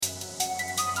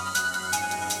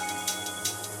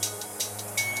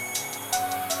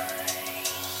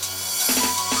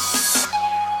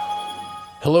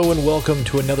Hello and welcome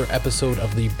to another episode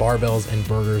of the Barbells and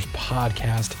Burgers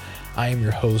podcast. I am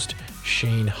your host,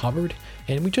 Shane Hubbard,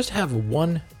 and we just have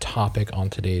one topic on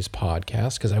today's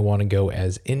podcast because I want to go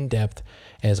as in-depth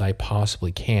as I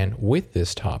possibly can with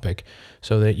this topic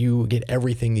so that you get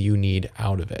everything that you need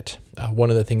out of it.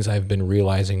 One of the things I've been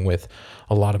realizing with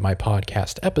a lot of my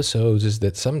podcast episodes is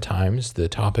that sometimes the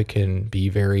topic can be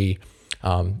very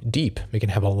deep. It can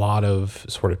have a lot of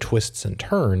sort of twists and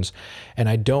turns, and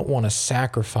I don't want to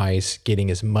sacrifice getting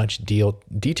as much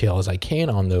detail as I can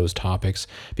on those topics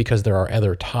because there are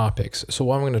other topics.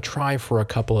 So I'm going to try for a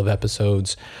couple of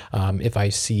episodes. If I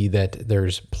see that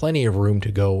there's plenty of room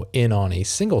to go in on a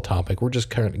single topic, we're just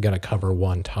going to cover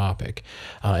one topic,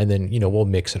 and then we'll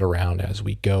mix it around as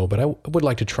we go. But I would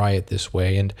like to try it this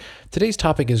way. And today's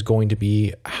topic is going to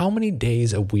be how many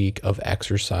days a week of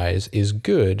exercise is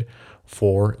good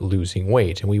for losing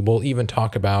weight. And we will even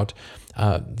talk about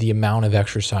the amount of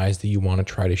exercise that you want to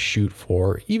try to shoot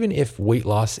for, even if weight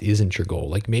loss isn't your goal.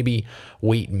 Like maybe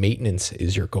weight maintenance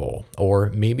is your goal, or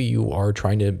maybe you are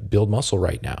trying to build muscle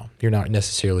right now. You're not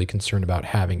necessarily concerned about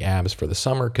having abs for the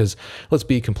summer because let's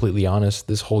be completely honest,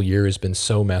 this whole year has been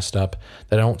so messed up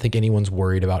that I don't think anyone's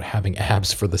worried about having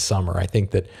abs for the summer. I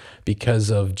think that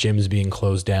because of gyms being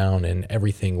closed down and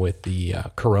everything with the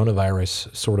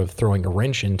coronavirus sort of throwing a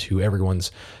wrench into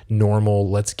everyone's normal,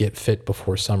 let's get fit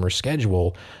before summer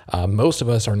schedule, most of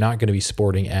us are not going to be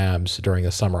sporting abs during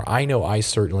the summer. I know I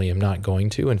certainly am not going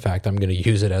to. In fact, I'm going to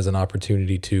use it as an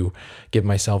opportunity to give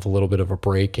myself a little bit of a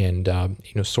break and,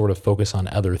 sort of focus on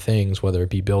other things, whether it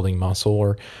be building muscle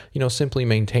or, simply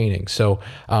maintaining. So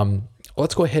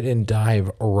let's go ahead and dive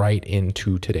right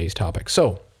into today's topic.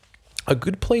 So a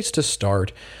good place to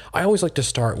start, I always like to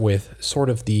start with sort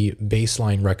of the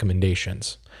baseline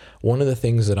recommendations. One of the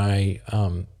things that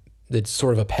that's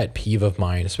sort of a pet peeve of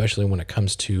mine, especially when it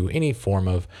comes to any form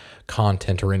of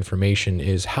content or information,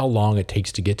 is how long it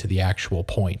takes to get to the actual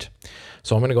point.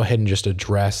 So I'm going to go ahead and just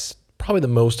address probably the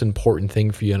most important thing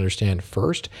for you to understand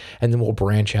first, and then we'll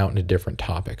branch out into different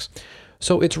topics.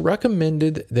 So it's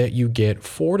recommended that you get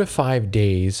 4 to 5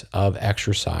 days of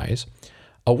exercise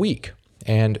a week.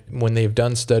 And when they've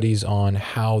done studies on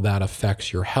how that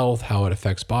affects your health, how it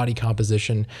affects body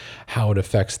composition, how it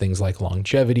affects things like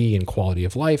longevity and quality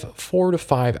of life, 4 to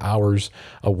 5 hours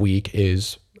a week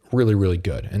is really, really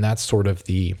good. And that's sort of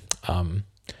the,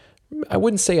 I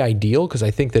wouldn't say ideal because I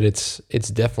think that it's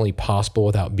definitely possible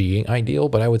without being ideal,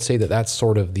 but I would say that that's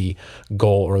sort of the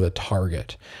goal or the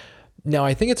target. Now,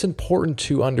 I think it's important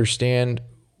to understand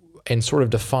and sort of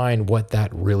define what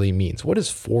that really means. What does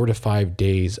 4 to 5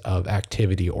 days of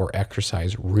activity or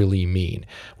exercise really mean?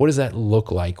 What does that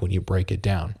look like when you break it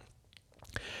down?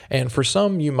 And for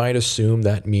some, you might assume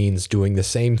that means doing the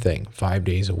same thing 5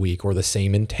 days a week or the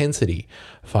same intensity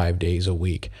 5 days a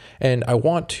week. And I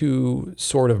want to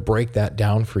sort of break that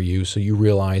down for you so you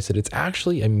realize that it's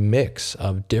actually a mix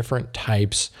of different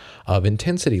types of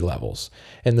intensity levels.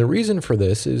 And the reason for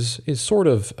this is sort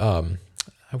of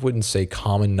I wouldn't say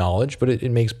common knowledge, but it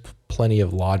makes plenty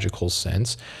of logical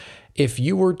sense. If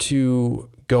you were to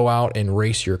go out and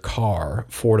race your car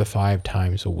 4 to 5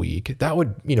 times a week, that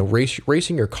would,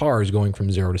 racing your car is going from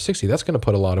 0 to 60. That's going to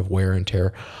put a lot of wear and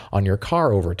tear on your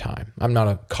car over time. I'm not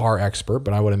a car expert,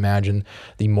 but I would imagine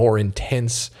the more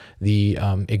intense the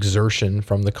exertion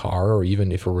from the car, or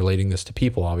even if we're relating this to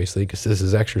people, obviously, because this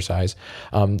is exercise,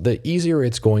 the easier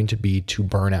it's going to be to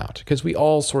burn out, because we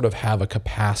all sort of have a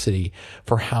capacity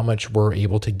for how much we're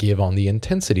able to give on the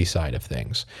intensity side of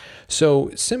things.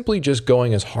 So simply just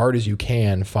going as hard as you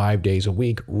can 5 days a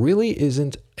week really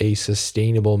isn't a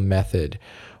sustainable method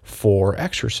for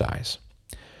exercise.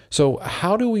 So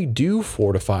how do we do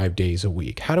 4 to 5 days a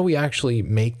week? How do we actually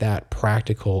make that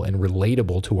practical and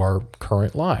relatable to our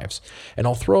current lives? And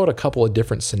I'll throw out a couple of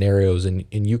different scenarios and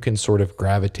you can sort of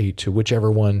gravitate to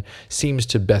whichever one seems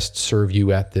to best serve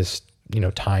you at this,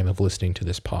 time of listening to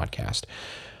this podcast.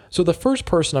 So the first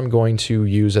person I'm going to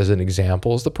use as an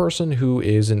example is the person who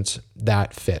isn't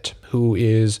that fit, who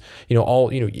is,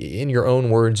 in your own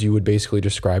words, you would basically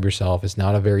describe yourself as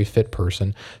not a very fit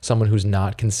person, someone who's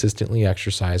not consistently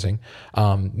exercising.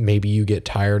 Maybe you get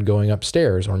tired going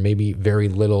upstairs, or maybe very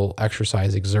little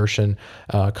exercise exertion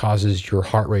causes your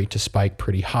heart rate to spike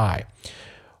pretty high.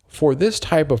 For this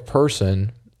type of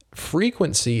person,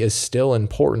 frequency is still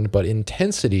important, but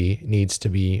intensity needs to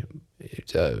be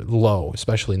low,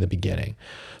 especially in the beginning.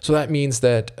 So that means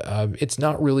that it's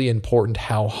not really important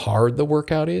how hard the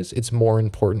workout is. It's more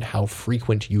important how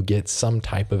frequent you get some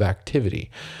type of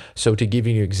activity. So to give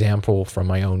you an example from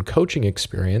my own coaching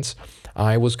experience,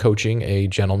 I was coaching a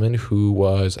gentleman who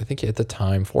was, I think at the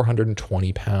time,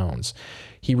 420 pounds.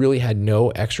 He really had no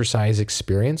exercise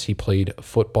experience. He played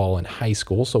football in high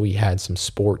school, so he had some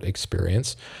sport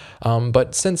experience.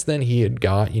 But since then, he had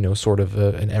got, sort of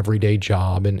an everyday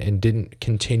job and didn't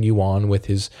continue on with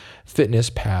his fitness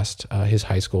past his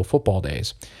high school football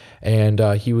days. And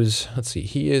he was,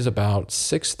 he is about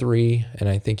 6'3", and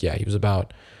I think, he was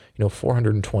about,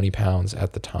 420 pounds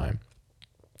at the time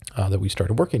that we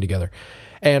started working together.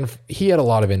 And he had a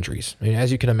lot of injuries. I mean,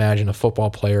 as you can imagine, a football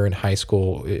player in high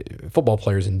school, football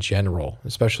players in general,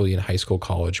 especially in high school,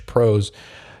 college, pros,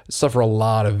 suffer a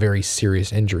lot of very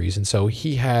serious injuries. And so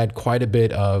he had quite a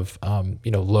bit of,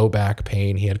 low back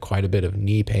pain. He had quite a bit of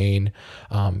knee pain.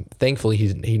 Thankfully,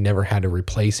 he never had to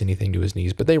replace anything to his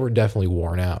knees, but they were definitely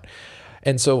worn out.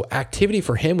 And so activity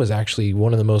for him was actually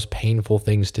one of the most painful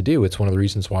things to do. It's one of the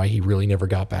reasons why he really never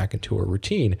got back into a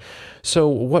routine. So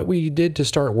what we did to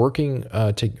start working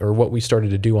or what we started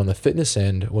to do on the fitness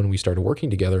end when we started working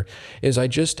together is I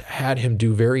just had him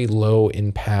do very low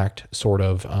impact sort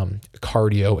of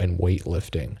cardio and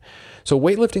weightlifting. So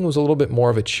weightlifting was a little bit more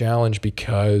of a challenge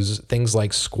because things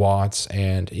like squats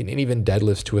and even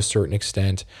deadlifts to a certain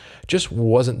extent just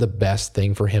wasn't the best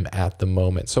thing for him at the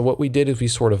moment. So what we did is we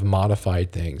sort of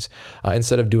modified things.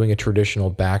 Instead of doing a traditional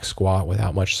back squat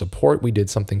without much support, we did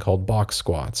something called box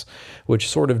squats, which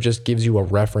sort of just gives you a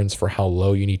reference for how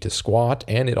low you need to squat.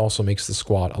 And it also makes the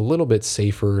squat a little bit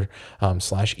safer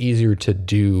 / easier to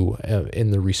do in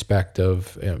the respect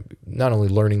of not only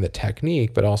learning the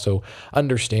technique, but also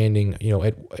understanding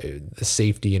the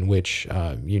safety in which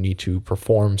you need to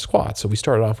perform squats. So we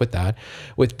started off with that.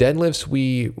 With deadlifts,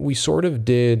 we sort of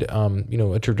did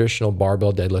a traditional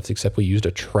barbell deadlift, except we used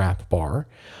a trap bar.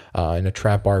 And a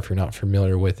trap bar, if you're not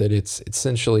familiar with it, it's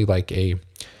essentially like a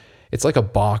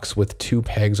box with two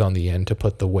pegs on the end to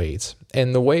put the weights.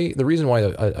 And the reason why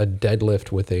a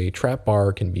deadlift with a trap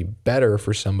bar can be better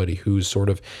for somebody who's sort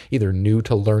of either new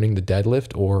to learning the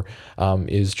deadlift or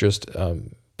is just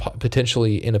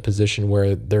potentially in a position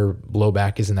where their low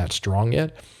back isn't that strong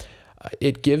yet,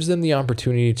 it gives them the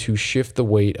opportunity to shift the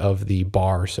weight of the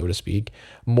bar, so to speak,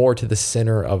 more to the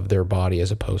center of their body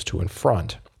as opposed to in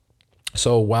front.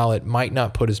 So while it might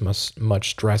not put as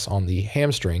much stress on the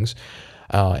hamstrings,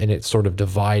 and it sort of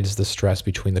divides the stress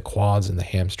between the quads and the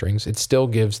hamstrings, it still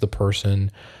gives the person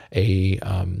a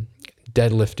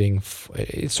deadlifting,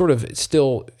 it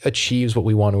still achieves what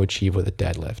we want to achieve with a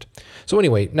deadlift. So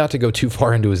anyway, not to go too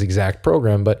far into his exact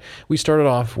program, but we started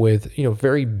off with,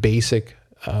 very basic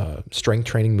strength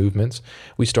training movements.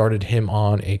 We started him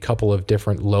on a couple of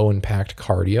different low impact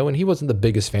cardio, and he wasn't the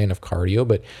biggest fan of cardio,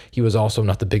 but he was also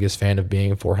not the biggest fan of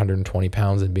being 420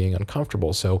 pounds and being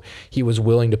uncomfortable. So he was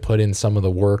willing to put in some of the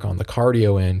work on the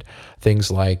cardio end, things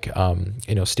like,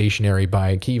 stationary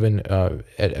bike. He even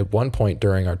at one point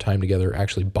during our time together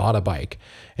actually bought a bike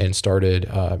and started,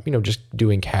 just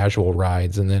doing casual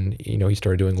rides. And then, he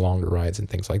started doing longer rides and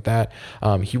things like that.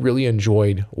 He really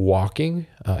enjoyed walking.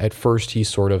 At first, he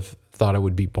sort of thought it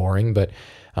would be boring, but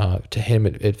to him,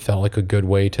 it felt like a good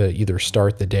way to either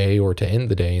start the day or to end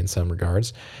the day in some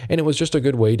regards. And it was just a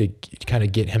good way to kind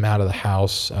of get him out of the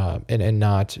house and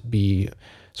not be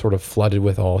sort of flooded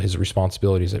with all his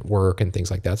responsibilities at work and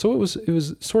things like that. So it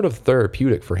was sort of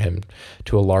therapeutic for him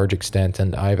to a large extent.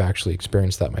 And I've actually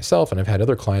experienced that myself. And I've had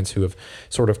other clients who have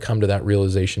sort of come to that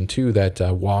realization too, that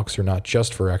walks are not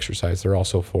just for exercise. They're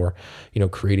also for,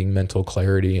 creating mental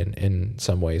clarity in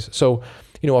some ways. So,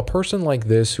 a person like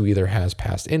this who either has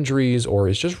past injuries or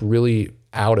is just really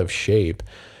out of shape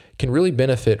can really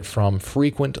benefit from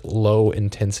frequent low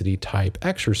intensity type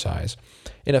exercise.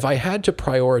 And if I had to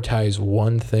prioritize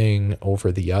one thing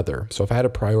over the other, so if I had to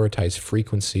prioritize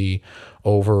frequency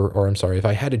if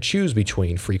I had to choose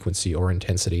between frequency or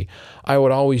intensity, I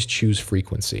would always choose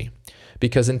frequency,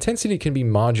 because intensity can be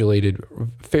modulated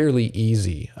fairly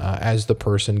easy as the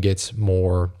person gets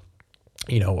more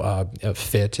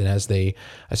fit and as they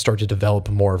start to develop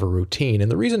more of a routine. And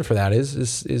the reason for that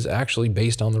is actually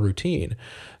based on the routine.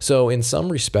 So in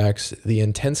some respects, the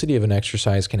intensity of an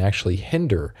exercise can actually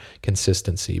hinder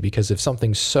consistency, because if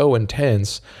something's so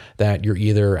intense that you're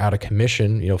either out of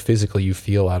commission, physically you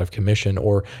feel out of commission,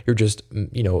 or you're just,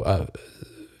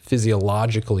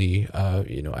 physiologically,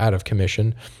 out of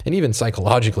commission, and even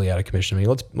psychologically out of commission. I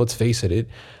mean, let's face it.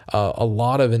 A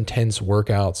lot of intense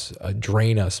workouts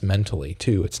drain us mentally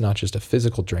too. It's not just a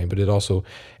physical drain, but it also,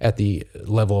 at the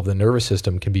level of the nervous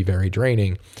system, can be very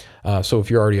draining. So if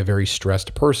you're already a very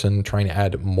stressed person, trying to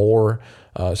add more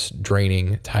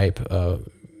draining type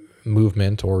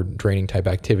movement or draining type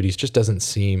activities just doesn't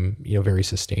seem, very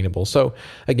sustainable. So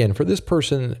again, for this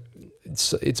person,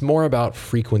 it's more about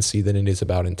frequency than it is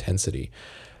about intensity.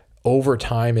 over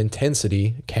time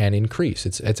intensity can increase.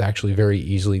 It's actually very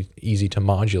easy to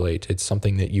modulate. It's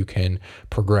something that you can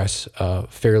progress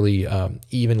fairly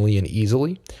evenly and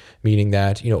easily, meaning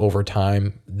that, over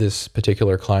time, this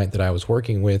particular client that I was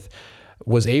working with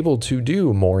was able to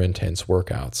do more intense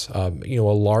workouts. A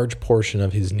large portion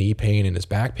of his knee pain and his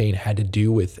back pain had to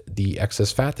do with the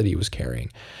excess fat that he was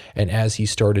carrying. And as he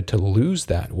started to lose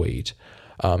that weight,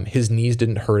 his knees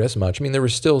didn't hurt as much. I mean, there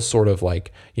was still sort of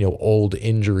like, old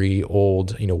injury,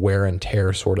 old, wear and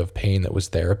tear sort of pain that was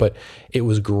there, but it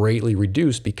was greatly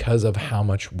reduced because of how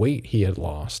much weight he had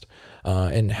lost.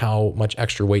 And how much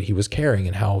extra weight he was carrying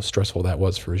and how stressful that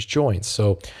was for his joints.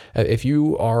 So if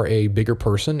you are a bigger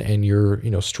person and you're,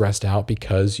 stressed out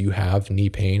because you have knee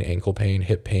pain, ankle pain,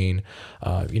 hip pain,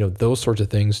 those sorts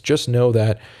of things, just know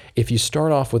that if you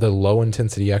start off with a low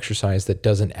intensity exercise that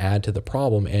doesn't add to the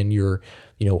problem and you're,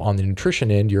 on the nutrition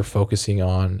end, you're focusing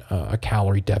on a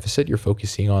calorie deficit, you're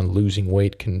focusing on losing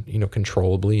weight,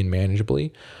 controllably and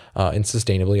manageably, and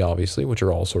sustainably, obviously, which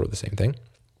are all sort of the same thing.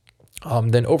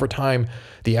 Then over time,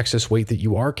 the excess weight that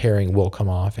you are carrying will come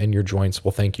off and your joints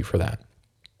will thank you for that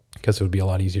because it would be a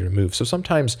lot easier to move. So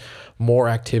sometimes more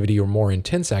activity or more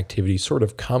intense activity sort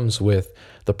of comes with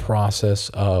the process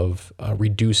of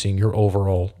reducing your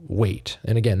overall weight.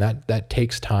 And again, that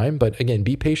takes time, but again,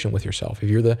 be patient with yourself. If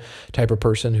you're the type of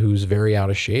person who's very out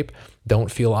of shape,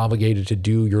 don't feel obligated to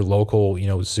do your local,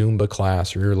 Zumba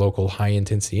class or your local high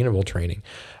intensity interval training.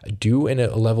 Do in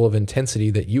a level of intensity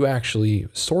that you actually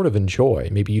sort of enjoy.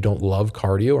 Maybe you don't love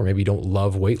cardio or maybe you don't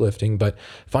love weightlifting, but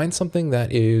find something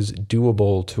that is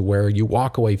doable to where you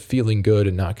walk away feeling good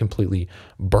and not completely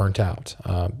burnt out.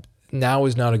 Now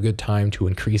is not a good time to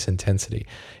increase intensity.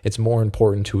 It's more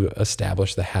important to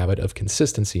establish the habit of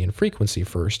consistency and frequency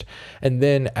first. And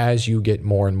then as you get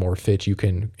more and more fit, you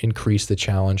can increase the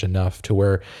challenge enough to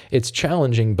where it's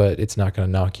challenging, but it's not going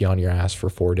to knock you on your ass for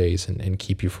 4 days and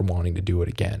keep you from wanting to do it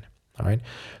again. All right.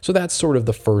 So that's sort of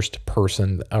the first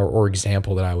person or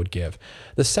example that I would give.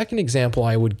 The second example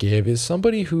I would give is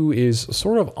somebody who is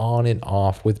sort of on and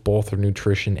off with both their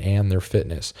nutrition and their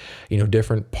fitness.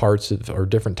 Different parts of or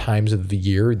different times of the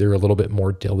year, they're a little bit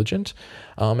more diligent.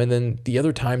 And then the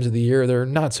other times of the year, they're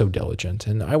not so diligent.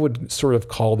 And I would sort of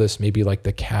call this maybe like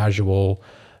the casual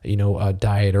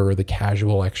dieter or the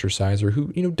casual exerciser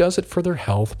who, does it for their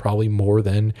health probably more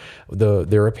than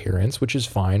their appearance, which is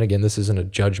fine. Again, this isn't a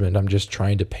judgment. I'm just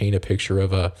trying to paint a picture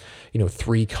of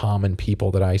 3 common people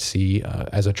that I see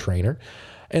as a trainer.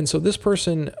 And so this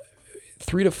person,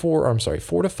 4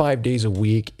 to 5 days a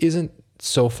week isn't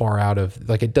so far out of,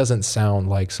 like, it doesn't sound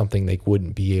like something they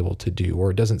wouldn't be able to do,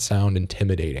 or it doesn't sound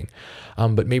intimidating.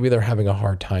 But maybe they're having a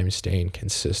hard time staying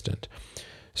consistent.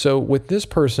 So with this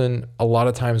person, a lot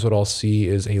of times what I'll see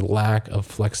is a lack of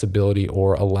flexibility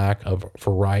or a lack of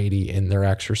variety in their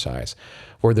exercise,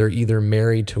 where they're either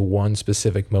married to one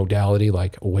specific modality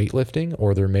like weightlifting,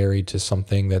 or they're married to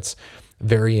something that's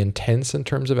very intense in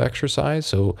terms of exercise.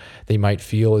 So they might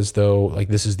feel as though like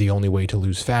this is the only way to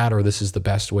lose fat, or this is the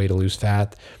best way to lose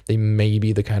fat. They may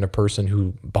be the kind of person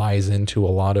who buys into a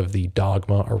lot of the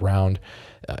dogma around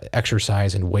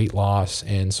exercise and weight loss,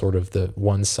 and sort of the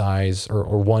one size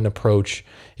or one approach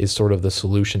is sort of the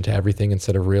solution to everything,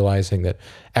 instead of realizing that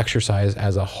exercise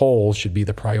as a whole should be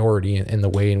the priority, and the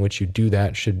way in which you do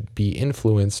that should be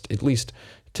influenced, at least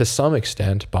to some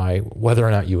extent, by whether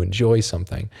or not you enjoy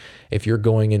something. If you're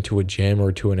going into a gym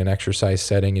or to an exercise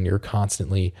setting and you're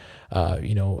constantly,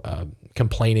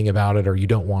 complaining about it, or you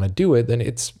don't want to do it, then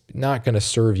it's not going to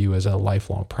serve you as a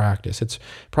lifelong practice. It's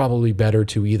probably better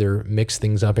to either mix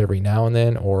things up every now and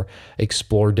then, or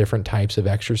explore different types of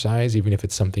exercise, even if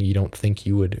it's something you don't think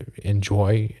you would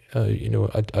enjoy,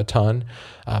 a ton.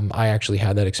 I actually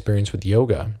had that experience with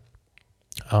yoga.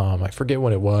 I forget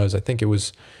when it was. I think it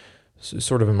was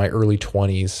sort of in my early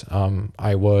 20s.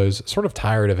 I was sort of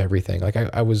tired of everything. Like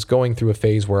I was going through a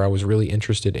phase where I was really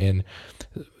interested in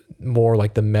more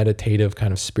like the meditative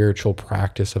kind of spiritual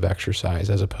practice of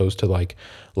exercise, as opposed to like,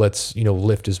 let's,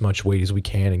 lift as much weight as we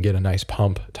can and get a nice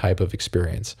pump type of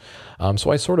experience.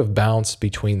 So I sort of bounced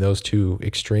between those two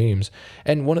extremes.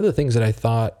 And one of the things that I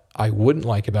thought I wouldn't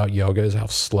like about yoga is how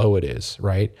slow it is,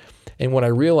 right? And what I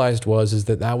realized is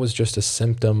that was just a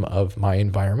symptom of my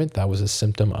environment. That was a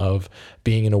symptom of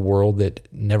being in a world that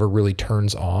never really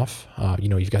turns off.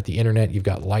 You've got the internet, you've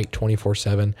got light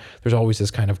 24/7. There's always this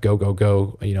kind of go,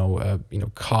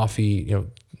 coffee,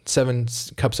 7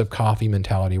 cups of coffee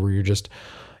mentality, where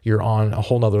you're on a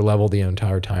whole nother level the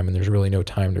entire time, and there's really no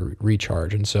time to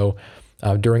recharge. And so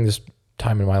during this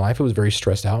time in my life, I was very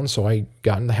stressed out. And so I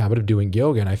got in the habit of doing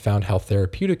yoga, and I found how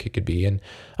therapeutic it could be. And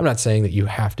I'm not saying that you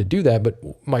have to do that, but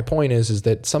my point is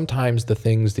that sometimes the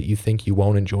things that you think you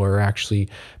won't enjoy are actually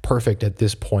perfect at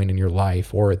this point in your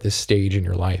life or at this stage in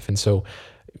your life. And so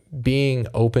being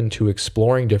open to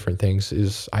exploring different things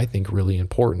is, I think, really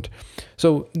important.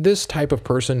 So this type of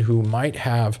person who might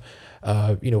have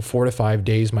 4 to 5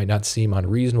 days might not seem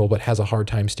unreasonable, but has a hard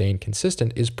time staying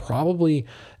consistent, is probably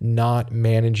not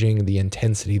managing the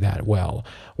intensity that well,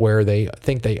 where they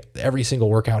think every single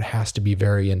workout has to be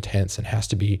very intense and has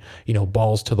to be,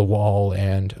 balls to the wall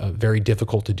and very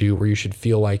difficult to do, where you should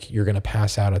feel like you're going to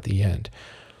pass out at the end.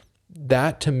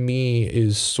 That to me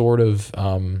is sort of,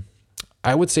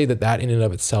 I would say that in and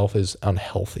of itself is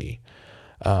unhealthy.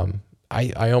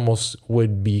 I almost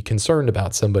would be concerned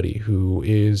about somebody who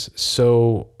is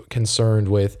so concerned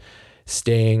with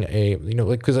staying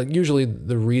because usually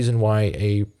the reason why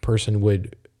a person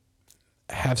would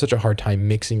have such a hard time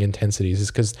mixing intensities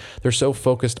is because they're so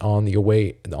focused on the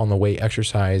way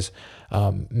exercise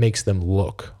makes them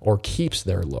look or keeps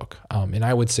their look. And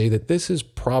I would say that this is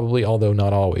probably, although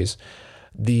not always,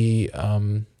 the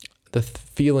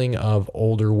feeling of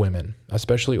older women,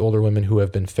 especially older women who have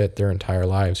been fit their entire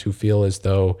lives, who feel as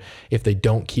though if they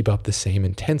don't keep up the same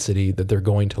intensity, that they're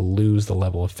going to lose the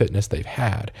level of fitness they've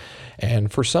had. And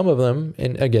for some of them,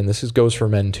 and again, goes for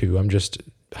men too, I'm just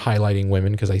highlighting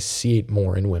women because I see it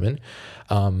more in women.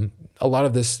 A lot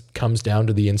of this comes down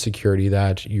to the insecurity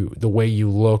that the way you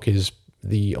look is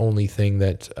the only thing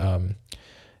that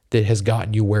has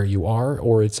gotten you where you are,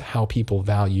 or it's how people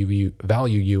value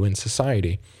you in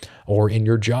society or in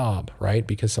your job, right?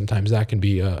 Because sometimes that can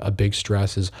be a big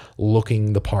stress, is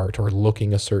looking the part or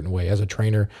looking a certain way. As a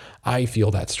trainer, I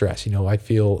feel that stress.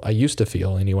 I used to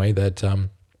feel anyway that,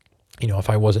 if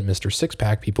I wasn't Mr.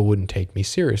 Six-Pack, people wouldn't take me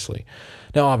seriously.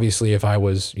 Now, obviously, if I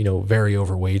was, very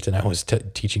overweight and I was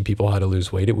teaching people how to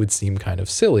lose weight, it would seem kind of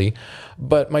silly.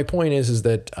 But my point is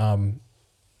that,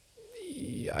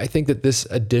 I think that this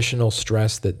additional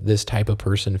stress that this type of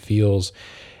person feels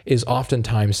is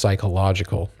oftentimes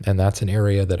psychological, and that's an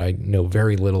area that I know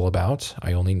very little about.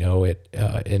 I only know it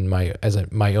in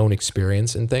my own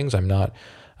experience in things. I'm not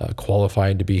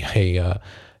qualified to be a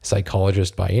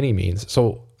psychologist by any means.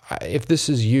 So if this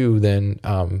is you, then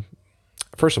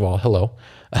first of all, hello.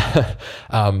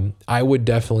 I would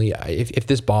definitely, if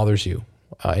this bothers you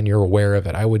and you're aware of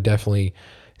it, I would definitely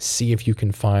see if you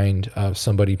can find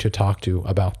somebody to talk to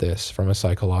about this from a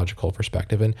psychological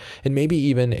perspective, and maybe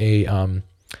even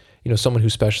someone who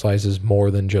specializes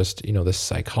more than just the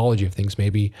psychology of things.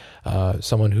 Maybe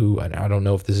someone who, and I don't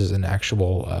know if this is an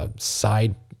actual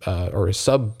side or a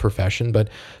sub profession, but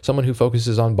someone who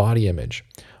focuses on body image,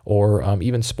 or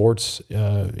even sports,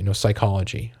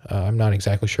 psychology. I'm not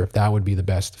exactly sure if that would be the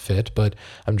best fit, but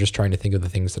I'm just trying to think of the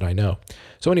things that I know.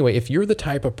 So anyway, if you're the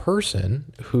type of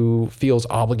person who feels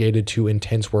obligated to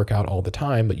intense workout all the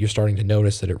time, but you're starting to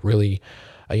notice that it really,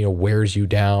 wears you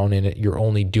down, and you're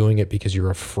only doing it because you're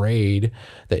afraid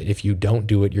that if you don't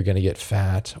do it, you're going to get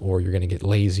fat, or you're going to get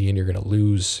lazy, and you're going to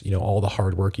lose, all the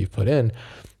hard work you've put in,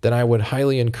 then I would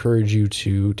highly encourage you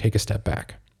to take a step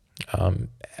back.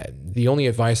 The only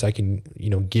advice I can,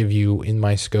 give you in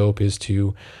my scope is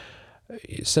to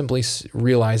simply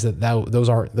realize that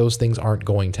those things aren't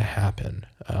going to happen.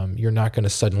 You're not going to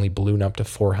suddenly balloon up to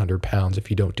 400 pounds if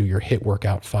you don't do your HIIT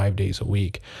workout 5 days a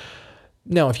week.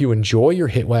 Now, if you enjoy your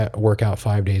HIIT workout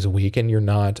 5 days a week and you're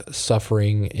not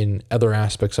suffering in other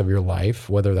aspects of your life,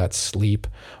 whether that's sleep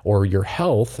or your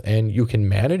health, and you can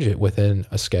manage it within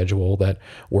a schedule that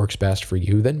works best for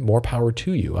you, then more power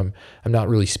to you. I'm not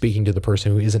really speaking to the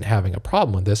person who isn't having a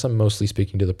problem with this. I'm mostly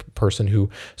speaking to the person who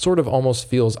sort of almost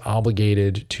feels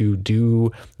obligated to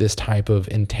do this type of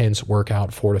intense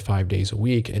workout 4 to 5 days a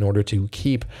week in order to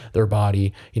keep their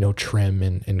body, trim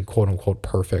and quote unquote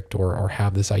perfect, or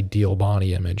have this ideal body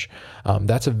image.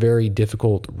 That's a very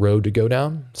difficult road to go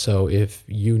down. So if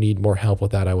you need more help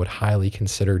with that, I would highly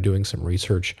consider doing some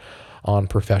research on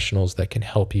professionals that can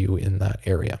help you in that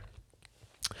area.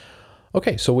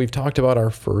 Okay, so we've talked about our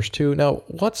first two. Now,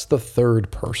 what's the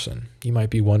third person? You might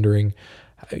be wondering,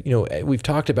 we've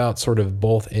talked about sort of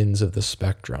both ends of the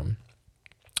spectrum.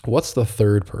 What's the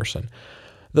third person?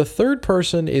 The third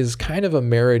person is kind of a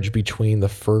marriage between the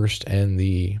first and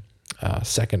the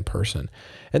second person.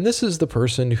 And this is the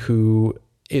person who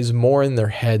is more in their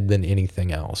head than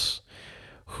anything else,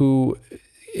 who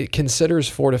considers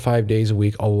 4 to 5 days a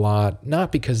week a lot,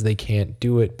 not because they can't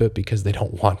do it, but because they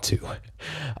don't want to.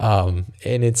 And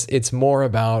it's more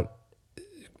about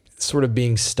sort of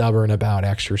being stubborn about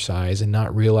exercise and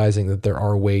not realizing that there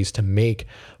are ways to make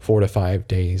 4 to 5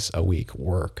 days a week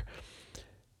work.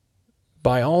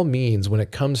 by all means, when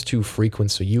it comes to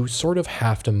frequency, you sort of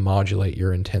have to modulate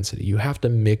your intensity. You have to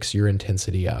mix your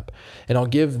intensity up. And I'll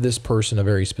give this person a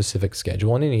very specific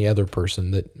schedule, and any other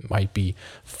person that might be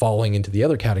falling into the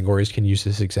other categories can use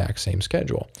this exact same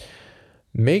schedule.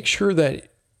 Make sure that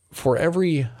for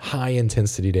every high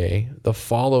intensity day, the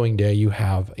following day you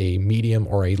have a medium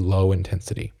or a low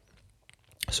intensity,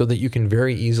 so that you can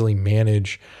very easily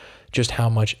manage just how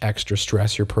much extra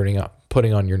stress you're putting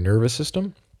on your nervous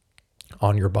system,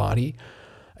 on your body,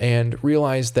 and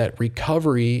realize that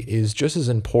recovery is just as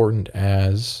important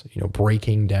as,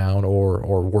 breaking down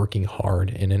or working hard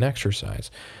in an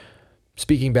exercise.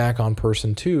 Speaking back on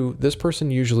person 2, this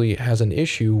person usually has an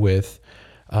issue with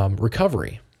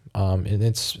recovery. And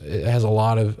it has a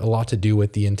lot to do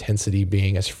with the intensity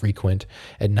being as frequent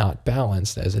and not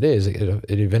balanced as it is. It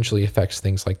eventually affects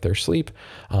things like their sleep.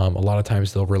 A lot of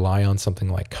times they'll rely on something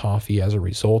like coffee as a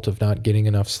result of not getting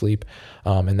enough sleep,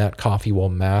 and that coffee will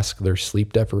mask their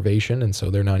sleep deprivation, and so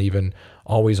they're not even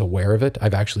always aware of it.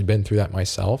 I've actually been through that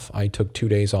myself. I took 2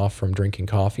 days off from drinking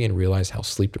coffee and realized how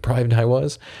sleep deprived I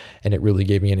was, and it really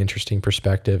gave me an interesting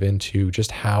perspective into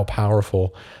just how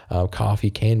powerful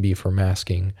coffee can be for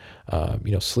masking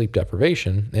sleep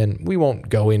deprivation. And we won't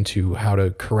go into how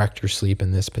to correct your sleep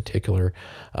in this particular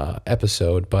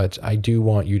episode, but I do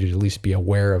want you to at least be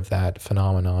aware of that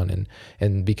phenomenon.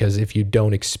 And because if you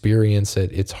don't experience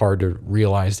it, it's hard to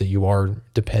realize that you are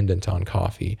dependent on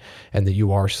coffee and that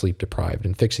you are sleep deprived.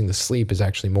 And fixing the sleep is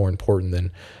actually more important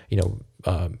than,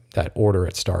 that order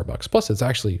at Starbucks. Plus, it's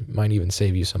actually might even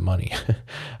save you some money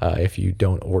if you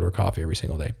don't order coffee every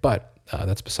single day. But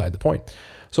that's beside the point.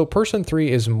 So person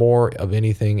 3 is more of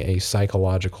anything a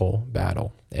psychological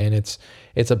battle, and it's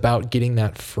about getting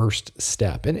that first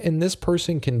step. And this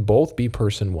person can both be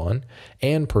person 1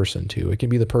 and person 2. It can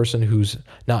be the person who's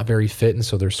not very fit, and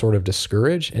so they're sort of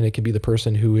discouraged, and it can be the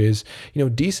person who is,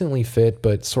 decently fit,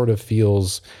 but sort of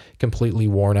feels completely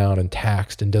worn out and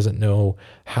taxed and doesn't know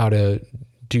how to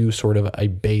do sort of a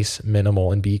base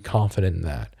minimal and be confident in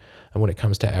that. And when it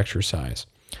comes to exercise.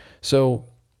 So,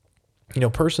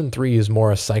 person 3 is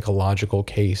more a psychological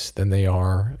case than they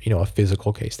are, a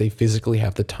physical case. They physically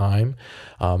have the time.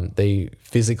 They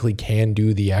physically can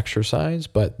do the exercise,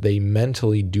 but they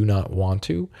mentally do not want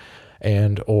to,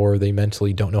 or they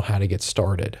mentally don't know how to get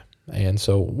started. And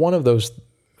so one of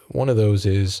those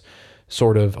is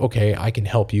sort of, okay, I can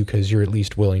help you because you're at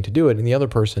least willing to do it. And the other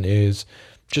person is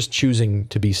just choosing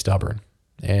to be stubborn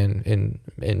and,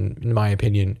 in my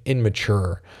opinion,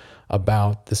 immature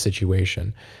about the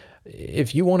situation.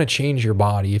 If you want to change your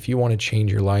body, if you want to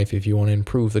change your life, if you want to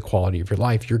improve the quality of your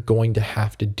life, you're going to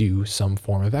have to do some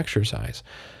form of exercise.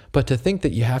 But to think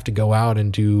that you have to go out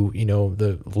and do,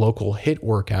 the local HIIT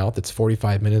workout that's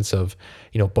 45 minutes of,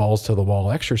 balls to the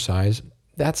wall exercise,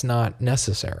 that's not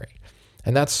necessary.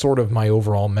 And that's sort of my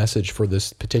overall message for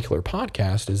this particular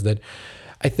podcast, is that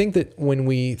I think that when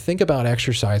we think about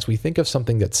exercise, we think of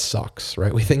something that sucks,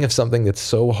 right? We think of something that's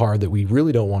so hard that we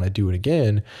really don't want to do it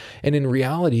again. And in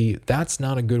reality, that's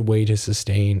not a good way to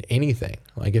sustain anything.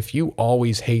 Like if you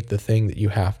always hate the thing that you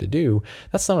have to do,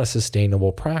 that's not a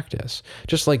sustainable practice.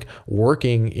 Just like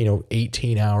working,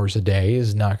 18 hours a day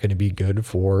is not going to be good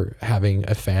for having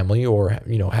a family or,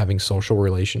 having social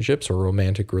relationships or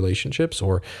romantic relationships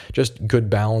or just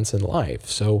good balance in life.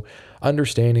 So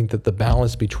understanding that the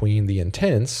balance between the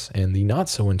intense and the not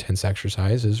so intense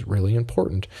exercise is really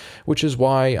important, which is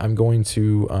why I'm going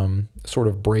to sort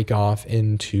of break off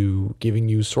into giving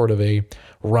you sort of a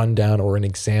rundown or an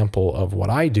example of what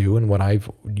I do and what I've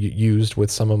used with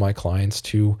some of my clients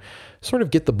to sort of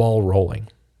get the ball rolling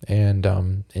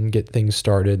and get things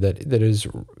started that is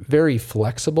very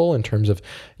flexible in terms of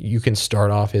you can start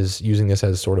off as using this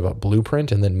as sort of a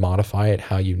blueprint and then modify it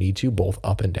how you need to, both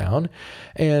up and down.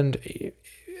 And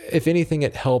if anything,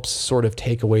 it helps sort of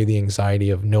take away the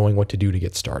anxiety of knowing what to do to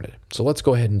get started. So let's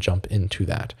go ahead and jump into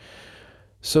that.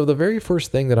 So the very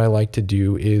first thing that I like to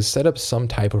do is set up some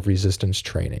type of resistance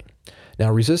training.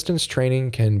 Now, resistance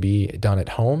training can be done at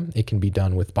home, it can be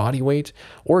done with body weight,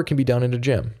 or it can be done in a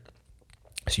gym.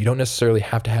 So you don't necessarily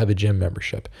have to have a gym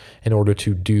membership in order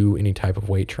to do any type of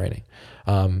weight training.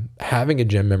 Having a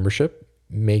gym membership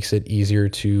makes it easier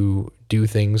to do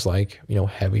things like,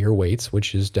 heavier weights,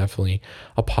 which is definitely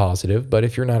a positive. But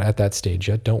if you're not at that stage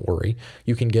yet, don't worry.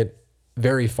 You can get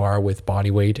very far with body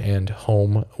weight and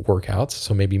home workouts.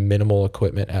 So maybe minimal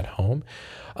equipment at home.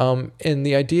 And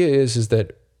the idea is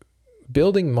that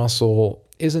building muscle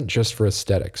isn't just for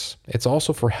aesthetics. It's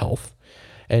also for health.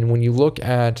 And when you look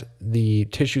at the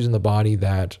tissues in the body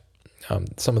that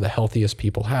some of the healthiest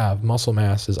people have, muscle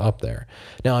mass is up there.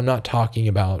 Now, I'm not talking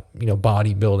about,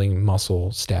 bodybuilding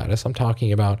muscle status. I'm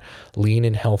talking about lean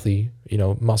and healthy,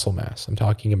 muscle mass. I'm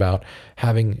talking about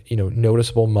having,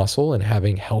 noticeable muscle and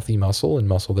having healthy muscle and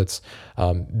muscle that's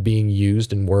being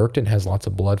used and worked and has lots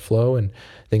of blood flow and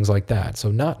things like that.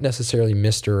 So not necessarily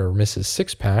Mr. or Mrs.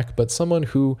 Six Pack, but someone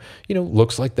who,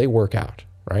 looks like they work out,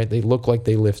 right? They look like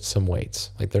they lift some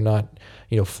weights. Like they're not,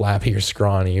 flabby or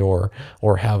scrawny or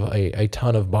have a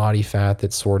ton of body fat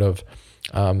that sort of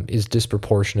is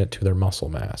disproportionate to their muscle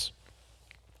mass.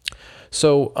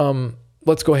 So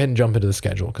let's go ahead and jump into the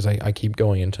schedule because I keep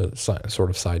going into sort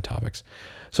of side topics.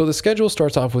 So the schedule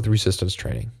starts off with resistance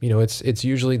training. It's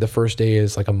usually the first day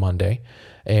is like a Monday,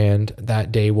 and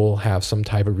that day will have some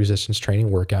type of resistance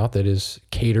training workout that is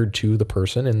catered to the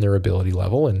person and their ability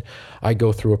level. And I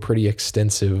go through a pretty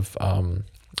extensive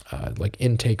like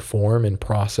intake form and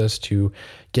process to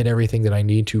get everything that I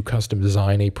need to custom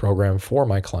design a program for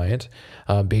my client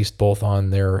based both on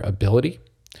their ability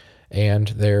and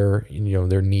their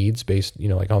needs based,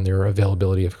 like on their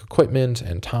availability of equipment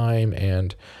and time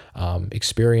and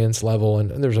experience level.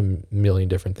 And there's a million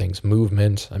different things,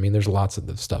 movement. I mean, there's lots of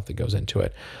the stuff that goes into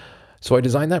it. So I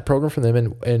designed that program for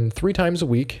them, and 3 times a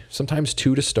week, sometimes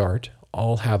 2 to start,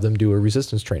 I'll have them do a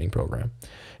resistance training program.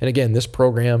 And again, this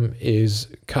program is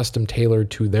custom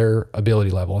tailored to their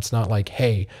ability level. It's not like,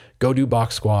 hey, go do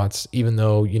box squats, even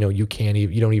though, you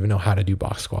don't even know how to do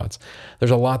box squats. There's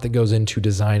a lot that goes into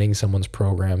designing someone's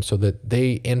program so that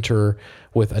they enter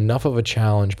with enough of a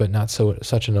challenge, but not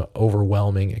such an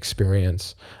overwhelming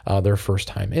experience their first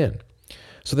time in.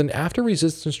 So then after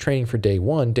resistance training for day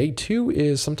 1, day 2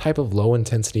 is some type of low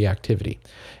intensity activity.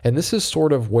 And this is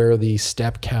sort of where the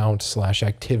step count /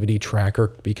 activity tracker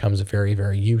becomes very,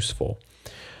 very useful.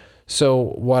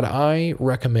 So what I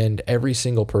recommend every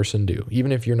single person do,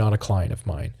 even if you're not a client of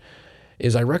mine,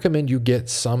 is I recommend you get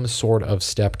some sort of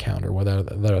step counter, whether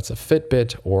it's a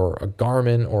Fitbit or a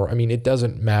Garmin, it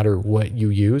doesn't matter what you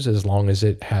use as long as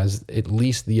it has at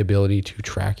least the ability to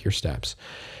track your steps.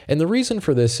 And the reason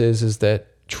for this is that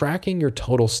tracking your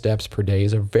total steps per day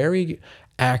is a very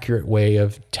accurate way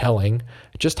of telling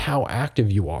just how active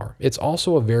you are. It's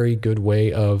also a very good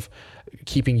way of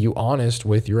keeping you honest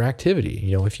with your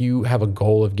activity. If you have a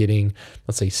goal of getting,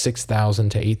 let's say 6,000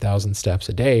 to 8,000 steps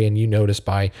a day, and you notice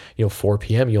by, 4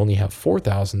 p.m. you only have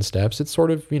 4,000 steps, it sort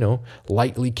of,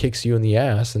 lightly kicks you in the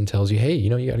ass and tells you, hey, you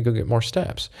got to go get more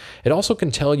steps. It also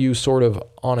can tell you sort of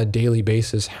on a daily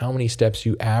basis how many steps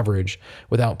you average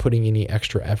without putting any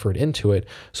extra effort into it,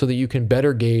 so that you can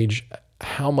better gauge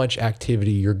how much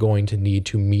activity you're going to need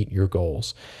to meet your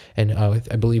goals. And I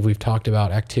believe we've talked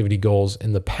about activity goals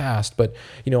in the past, but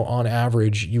on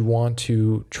average, you want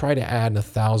to try to add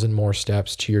 1,000 more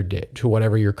steps to your day, to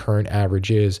whatever your current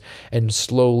average is, and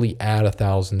slowly add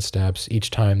 1,000 steps each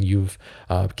time you've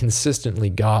consistently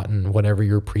gotten whatever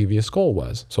your previous goal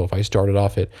was. So if I started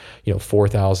off at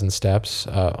 4,000 steps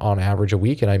on average a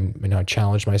week, and I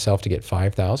challenged myself to get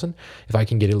 5,000, if I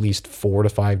can get at least 4 to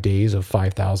 5 days of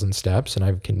 5,000 steps, and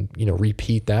I can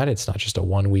repeat that, it's not just a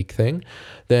 1 week thing,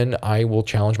 then I will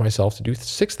challenge myself to do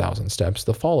 6,000 steps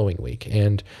the following week.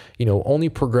 And, only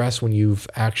progress when you've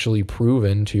actually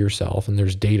proven to yourself and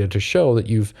there's data to show that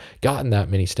you've gotten that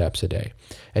many steps a day.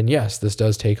 And yes, this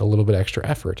does take a little bit extra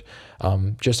effort.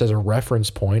 Just as a reference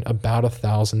point, about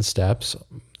 1,000 steps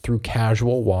through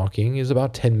casual walking is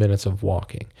about 10 minutes of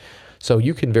walking. So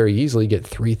you can very easily get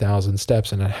 3,000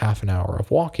 steps in a half an hour of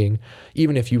walking,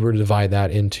 even if you were to divide that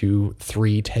into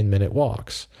 3 10-minute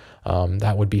walks.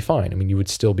 That would be fine. You would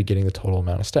still be getting the total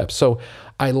amount of steps. So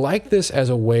I like this as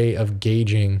a way of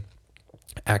gauging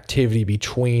activity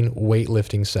between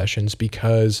weightlifting sessions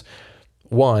because,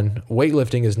 one,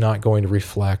 weightlifting is not going to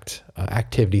reflect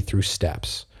activity through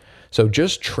steps. So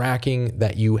just tracking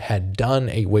that you had done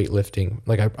a weightlifting,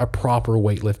 like a proper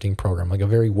weightlifting program, like a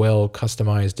very well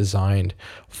customized, designed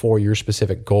for your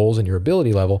specific goals and your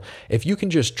ability level, if you can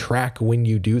just track when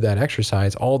you do that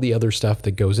exercise, all the other stuff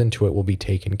that goes into it will be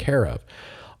taken care of.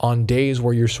 On days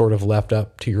where you're sort of left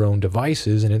up to your own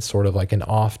devices and it's sort of like an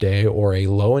off day or a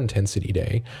low intensity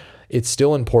day, it's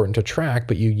still important to track,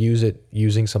 but you use it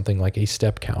using something like a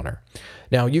step counter.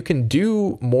 Now, you can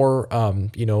do more,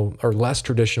 or less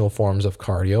traditional forms of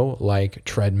cardio like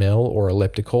treadmill or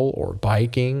elliptical or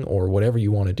biking or whatever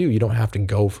you want to do. You don't have to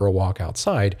go for a walk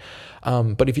outside.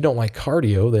 But if you don't like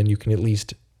cardio, then you can at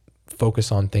least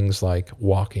focus on things like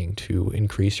walking to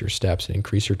increase your steps and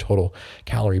increase your total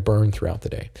calorie burn throughout the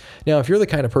day. Now, if you're the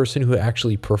kind of person who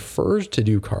actually prefers to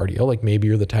do cardio, like maybe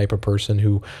you're the type of person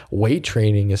who weight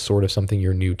training is sort of something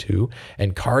you're new to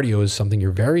and cardio is something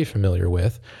you're very familiar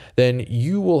with, then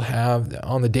you will have,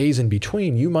 on the days in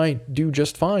between, you might do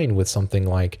just fine with something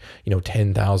like,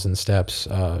 10,000 steps,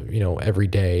 every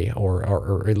day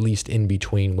or at least in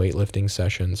between weightlifting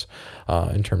sessions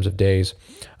in terms of days.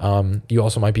 You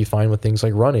also might be fine with things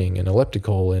like running and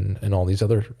elliptical and all these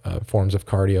other forms of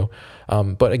cardio.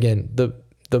 But again,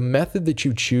 the method that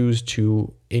you choose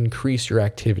to increase your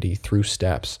activity through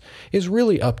steps is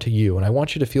really up to you. And I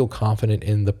want you to feel confident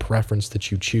in the preference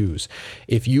that you choose.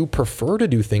 If you prefer to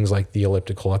do things like the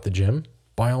elliptical at the gym,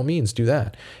 by all means, do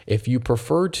that. If you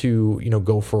prefer to,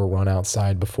 go for a run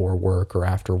outside before work or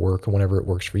after work or whenever it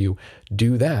works for you,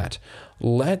 do that.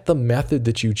 Let the method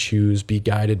that you choose be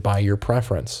guided by your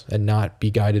preference and not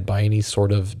be guided by any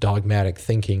sort of dogmatic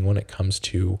thinking when it comes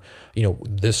to,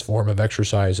 this form of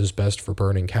exercise is best for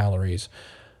burning calories.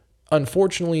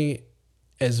 Unfortunately,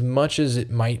 as much as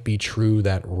it might be true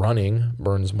that running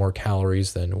burns more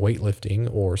calories than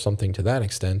weightlifting or something to that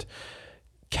extent,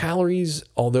 calories,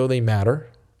 although they matter,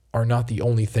 are not the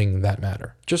only thing that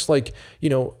matter. Just like,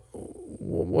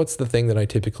 what's the thing that I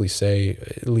typically say,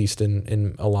 at least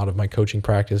in a lot of my coaching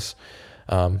practice?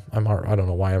 I don't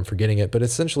know why I'm forgetting it, but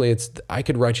essentially I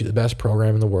could write you the best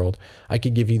program in the world. I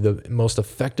could give you the most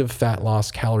effective fat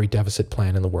loss calorie deficit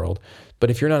plan in the world. But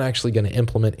if you're not actually going to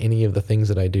implement any of the things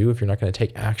that I do, if you're not going to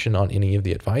take action on any of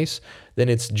the advice, then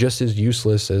it's just as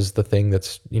useless as the thing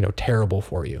that's, terrible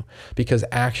for you, because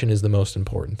action is the most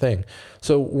important thing.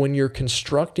 So when you're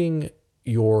constructing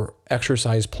your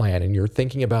exercise plan and you're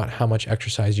thinking about how much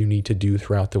exercise you need to do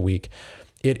throughout the week,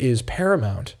 it is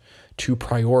paramount to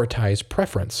prioritize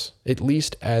preference, at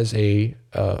least as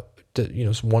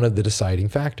one of the deciding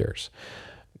factors.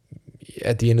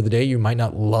 At the end of the day, you might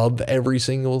not love every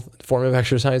single form of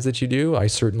exercise that you do. I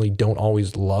certainly don't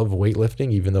always love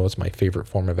weightlifting, even though it's my favorite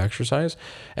form of exercise.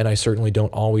 And I certainly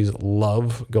don't always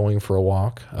love going for a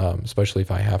walk, especially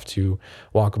if I have to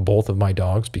walk both of my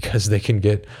dogs, because they can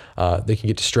get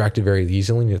distracted very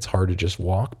easily and it's hard to just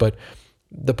walk. But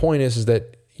the point is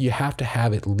that you have to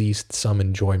have at least some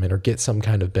enjoyment or get some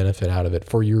kind of benefit out of it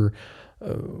for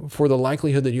the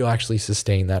likelihood that you'll actually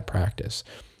sustain that practice.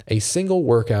 A single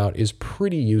workout is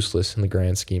pretty useless in the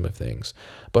grand scheme of things,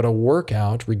 but a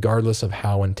workout, regardless of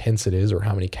how intense it is or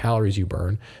how many calories you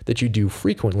burn, that you do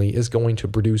frequently is going to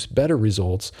produce better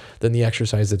results than the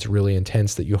exercise that's really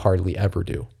intense that you hardly ever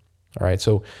do. All right,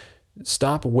 so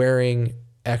stop wearing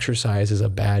exercise as a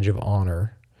badge of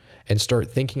honor and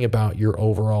start thinking about your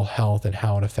overall health and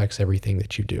how it affects everything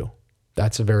that you do.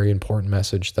 That's a very important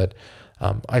message that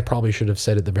I probably should have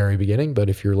said at the very beginning, but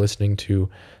if you're listening to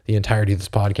the entirety of this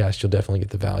podcast, you'll definitely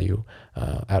get the value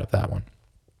out of that one.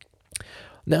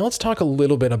 Now let's talk a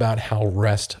little bit about how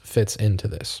rest fits into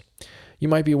this. You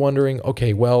might be wondering,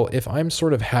 okay, well, if I'm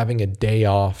sort of having a day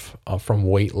off from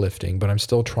weightlifting, but I'm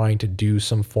still trying to do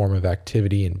some form of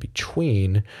activity in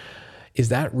between, is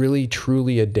that really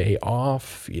truly a day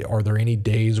off? Are there any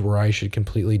days where I should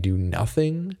completely do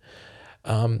nothing?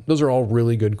 Those are all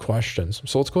really good questions.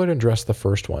 So let's go ahead and address the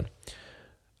first one.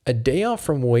 A day off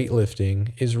from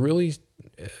weightlifting is really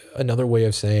another way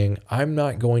of saying I'm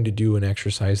not going to do an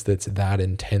exercise that's that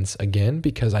intense again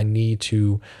because I need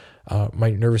to, my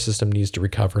nervous system needs to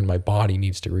recover and my body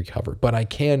needs to recover. But I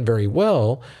can very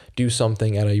well do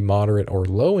something at a moderate or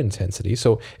low intensity.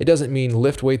 So it doesn't mean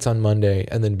lift weights on Monday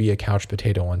and then be a couch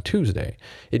potato on Tuesday.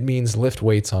 It means lift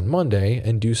weights on Monday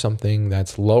and do something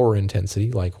that's lower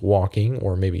intensity, like walking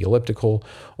or maybe elliptical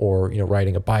or,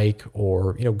 riding a bike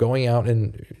or, going out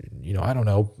and,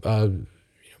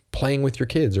 playing with your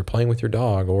kids or playing with your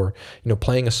dog or,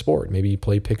 playing a sport. Maybe you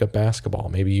play pickup basketball.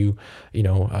 Maybe you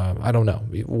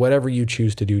whatever you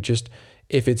choose to do, just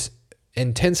if it's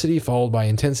intensity followed by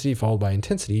intensity followed by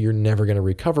intensity, you're never going to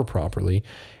recover properly.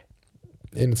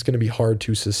 And it's going to be hard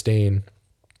to sustain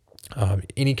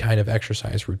any kind of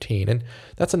exercise routine. And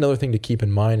that's another thing to keep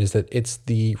in mind is that it's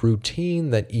the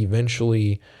routine that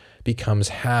eventually becomes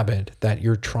habit that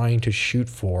you're trying to shoot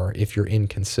for if you're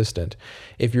inconsistent.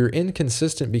 If you're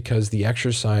inconsistent because the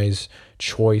exercise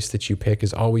choice that you pick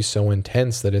is always so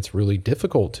intense that it's really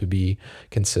difficult to be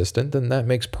consistent, then that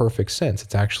makes perfect sense.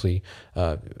 It's actually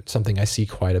something I see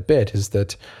quite a bit is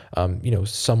that,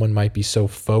 someone might be so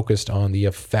focused on the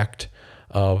effect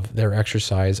of their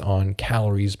exercise on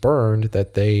calories burned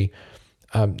that they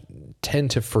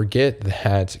tend to forget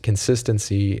that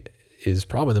consistency is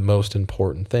probably the most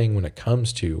important thing when it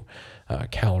comes to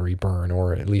calorie burn,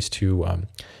 or at least to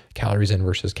calories in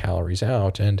versus calories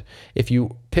out. And if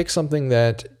you pick something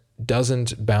that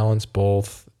doesn't balance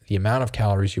both the amount of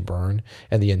calories you burn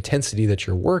and the intensity that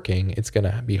you're working, it's going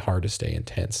to be hard to stay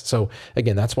intense. So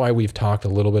again, that's why we've talked a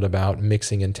little bit about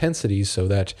mixing intensities so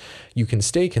that you can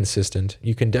stay consistent.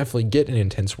 You can definitely get an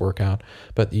intense workout,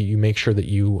 but you make sure that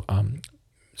you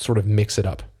sort of mix it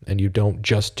up and you don't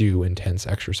just do intense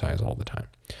exercise all the time.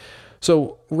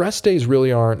 So rest days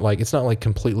really aren't like, it's not like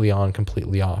completely on,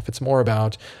 completely off. It's more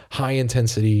about high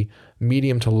intensity,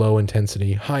 medium to low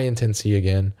intensity, high intensity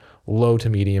again, low to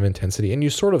medium intensity, and you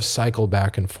sort of cycle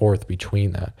back and forth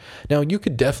between that. Now, you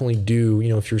could definitely do,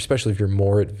 especially if you're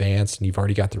more advanced and you've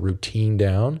already got the routine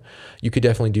down, you could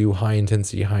definitely do high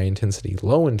intensity,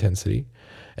 low intensity,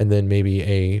 and then maybe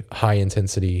a high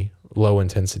intensity, low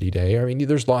intensity day. I mean,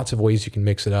 there's lots of ways you can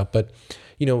mix it up, but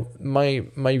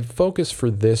my focus for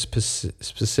this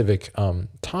specific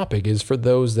topic is for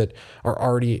those that are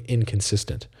already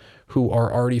inconsistent, who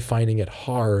are already finding it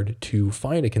hard to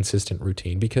find a consistent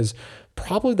routine, because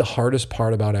probably the hardest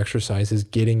part about exercise is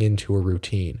getting into a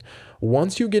routine.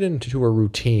 Once you get into a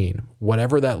routine,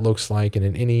 whatever that looks like, and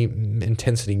in any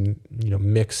intensity,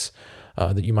 mix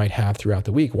that you might have throughout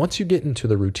the week, once you get into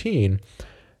the routine,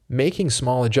 making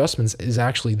small adjustments is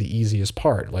actually the easiest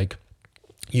part. Like,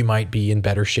 you might be in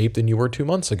better shape than you were 2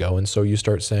 months ago. And so you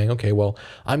start saying, okay, well,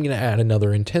 I'm going to add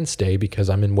another intense day because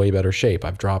I'm in way better shape.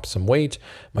 I've dropped some weight.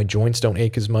 My joints don't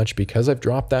ache as much because I've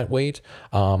dropped that weight.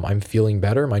 I'm feeling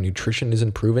better. My nutrition is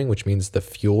improving, which means the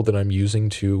fuel that I'm using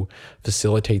to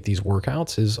facilitate these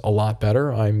workouts is a lot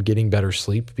better. I'm getting better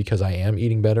sleep because I am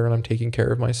eating better and I'm taking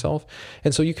care of myself.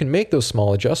 And so you can make those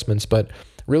small adjustments, but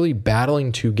really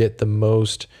battling to get the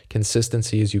most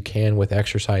consistency as you can with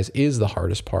exercise is the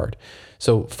hardest part.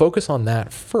 So focus on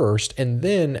that first. And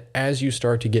then as you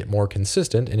start to get more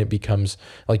consistent and it becomes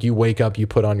like you wake up, you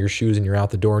put on your shoes and you're out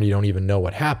the door and you don't even know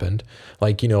what happened.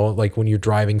 Like when you're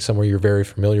driving somewhere you're very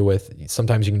familiar with,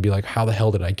 sometimes you can be like, how the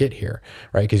hell did I get here?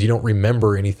 Right? Because you don't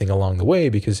remember anything along the way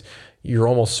because you're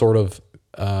almost sort of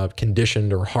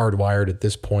conditioned or hardwired at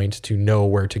this point to know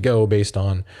where to go based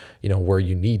on, where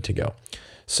you need to go.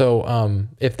 So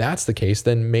if that's the case,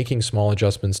 then making small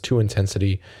adjustments to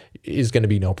intensity is going to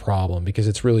be no problem, because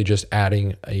it's really just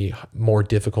adding a more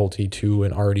difficulty to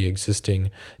an already existing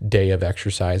day of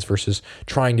exercise versus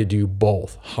trying to do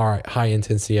both high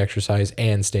intensity exercise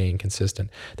and staying consistent.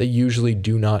 They usually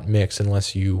do not mix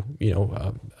unless you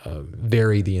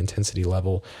vary the intensity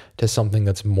level to something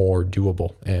that's more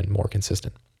doable and more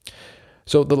consistent.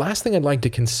 So the last thing I'd like to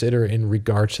consider in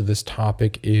regards to this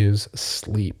topic is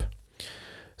sleep.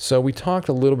 So we talked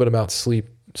a little bit about sleep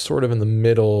sort of in the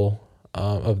middle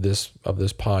of this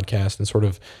podcast and sort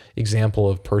of example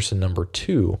of person number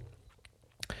 2.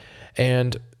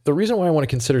 And the reason why I want to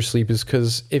consider sleep is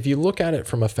because if you look at it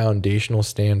from a foundational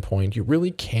standpoint, you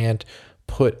really can't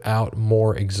put out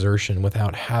more exertion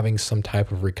without having some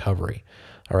type of recovery.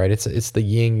 All right, it's the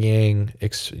yin yang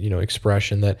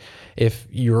expression that if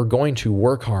you're going to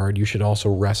work hard, you should also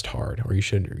rest hard, or you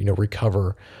should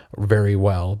recover very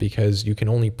well, because you can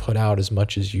only put out as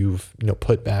much as you've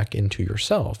put back into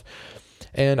yourself.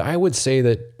 And I would say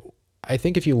that I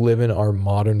think if you live in our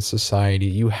modern society,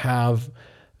 you have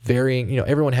varying,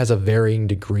 everyone has a varying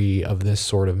degree of this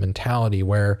sort of mentality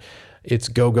where it's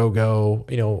go, go,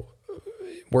 go,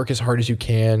 work as hard as you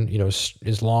can,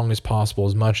 as long as possible,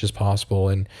 as much as possible,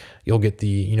 and you'll get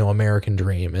the, American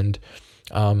dream. And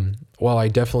while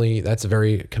that's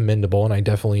very commendable, and I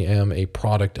definitely am a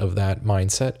product of that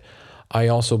mindset, I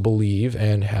also believe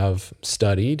and have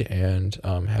studied and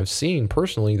have seen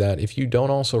personally that if you don't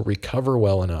also recover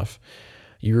well enough,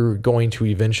 you're going to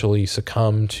eventually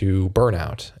succumb to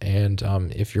burnout. And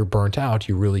if you're burnt out,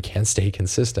 you really can't stay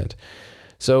consistent.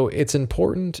 So it's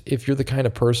important, if you're the kind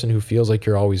of person who feels like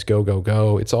you're always go, go,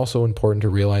 go, it's also important to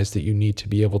realize that you need to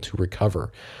be able to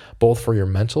recover, both for your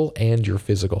mental and your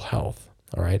physical health.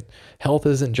 All right. Health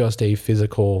isn't just a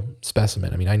physical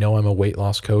specimen. I mean, I know I'm a weight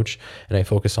loss coach and I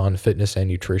focus on fitness and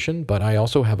nutrition, but I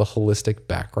also have a holistic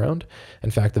background. In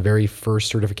fact, the very first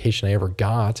certification I ever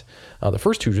got, the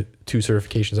first two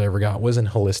certifications I ever got was in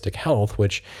holistic health,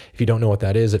 which if you don't know what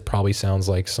that is, it probably sounds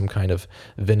like some kind of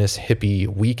Venice hippie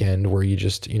weekend where you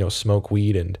just, smoke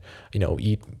weed and,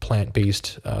 eat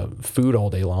plant-based food all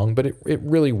day long. But it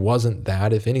really wasn't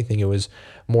that. If anything, it was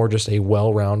more just a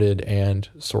well-rounded and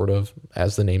sort of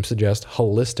as the name suggests,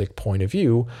 holistic point of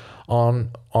view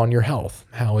on your health,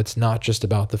 how it's not just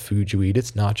about the food you eat.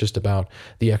 It's not just about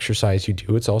the exercise you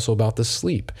do. It's also about the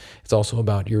sleep. It's also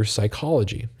about your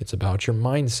psychology. It's about your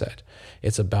mindset.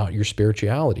 It's about your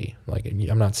spirituality. Like,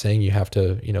 I'm not saying you have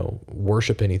to,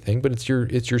 worship anything, but it's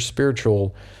your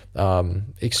spiritual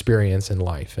experience in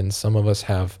life. And some of us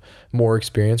have more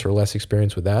experience or less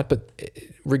experience with that. But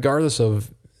regardless of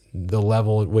the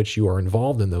level at which you are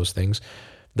involved in those things,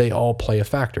 they all play a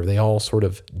factor. They all sort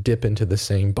of dip into the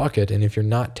same bucket. And if you're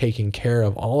not taking care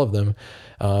of all of them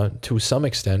to some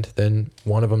extent, then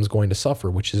one of them is going to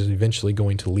suffer, which is eventually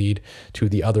going to lead to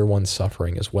the other one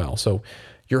suffering as well. So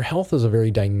your health is a very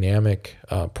dynamic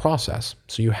process.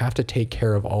 So you have to take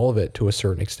care of all of it to a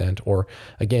certain extent, or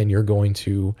again, you're going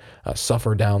to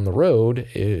suffer down the road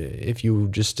if you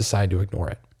just decide to ignore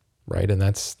it, right? And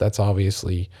that's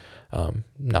obviously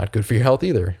not good for your health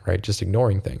either, right? Just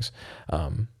ignoring things.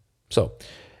 So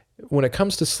when it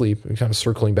comes to sleep, kind of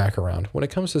circling back around, when it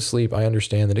comes to sleep, I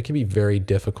understand that it can be very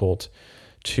difficult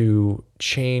to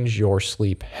change your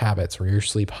sleep habits or your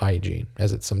sleep hygiene,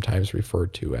 as it's sometimes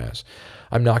referred to as.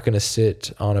 I'm not going to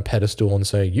sit on a pedestal and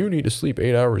say, you need to sleep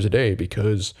 8 hours a day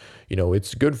because,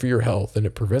 it's good for your health and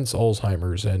it prevents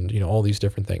Alzheimer's and, all these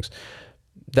different things.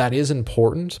 That is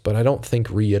important, but I don't think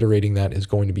reiterating that is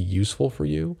going to be useful for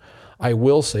you. I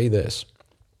will say this,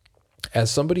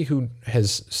 as somebody who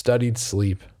has studied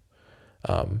sleep,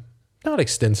 not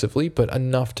extensively, but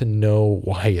enough to know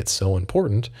why it's so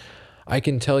important, I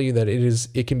can tell you that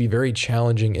it can be very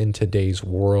challenging in today's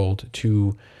world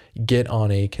to get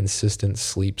on a consistent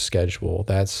sleep schedule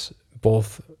that's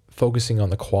both focusing on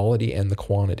the quality and the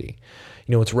quantity.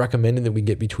 It's recommended that we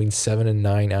get between 7 and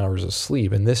 9 hours of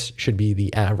sleep, and this should be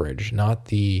the average, not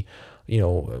the,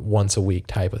 once a week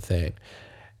type of thing.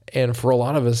 And for a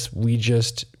lot of us, we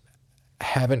just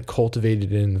haven't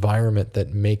cultivated an environment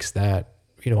that makes that,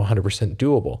 100%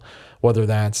 doable. Whether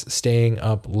that's staying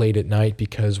up late at night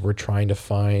because we're trying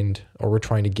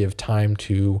to give time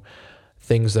to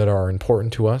things that are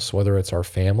important to us, whether it's our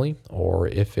family or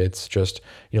if it's just,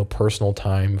 personal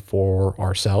time for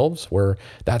ourselves, where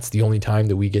that's the only time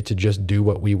that we get to just do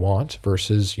what we want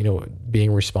versus,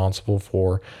 being responsible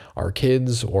for our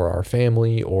kids or our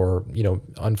family, or,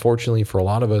 unfortunately for a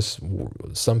lot of us,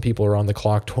 some people are on the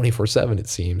clock 24/7, it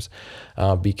seems,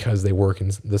 because they work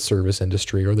in the service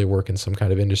industry or they work in some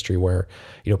kind of industry where,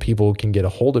 people can get a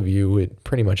hold of you at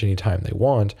pretty much any time they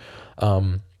want.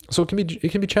 So it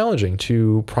can be challenging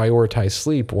to prioritize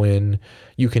sleep when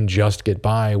you can just get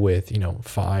by with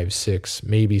 5, 6,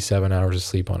 maybe 7 hours of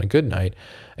sleep on a good night,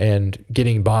 and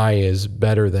getting by is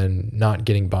better than not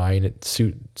getting by, and its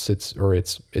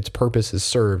purpose is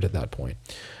served at that point.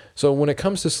 So when it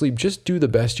comes to sleep, just do the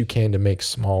best you can to make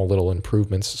small little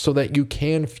improvements so that you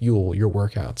can fuel your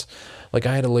workouts. Like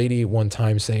I had a lady one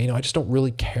time say, I just don't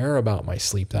really care about my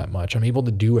sleep that much. I'm able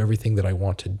to do everything that I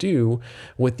want to do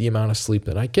with the amount of sleep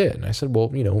that I get. And I said, well,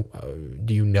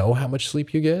 do you know how much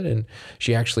sleep you get? And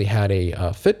she actually had a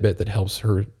Fitbit that helps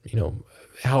her,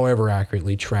 however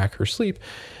accurately track her sleep.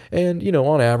 And,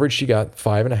 on average, she got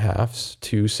 5.5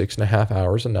 to 6.5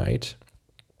 hours a night.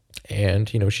 And,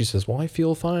 she says, well, I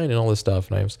feel fine and all this stuff.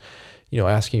 And I was,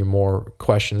 asking her more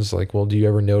questions like, well, do you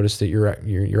ever notice that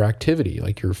your activity,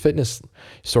 like your fitness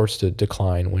starts to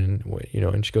decline when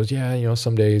and she goes, yeah,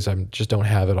 some days I just don't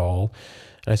have it all.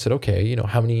 And I said, okay,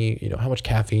 how much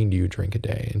caffeine do you drink a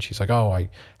day? And she's like, oh, I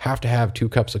have to have 2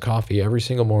 cups of coffee every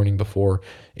single morning before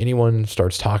anyone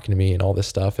starts talking to me and all this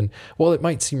stuff. And well, it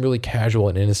might seem really casual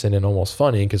and innocent and almost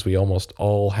funny because we almost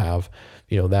all have,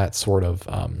 that sort of,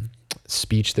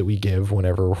 speech that we give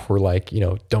whenever we're like,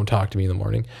 don't talk to me in the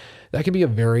morning. That can be a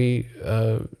very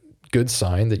good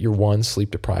sign that you're, 1,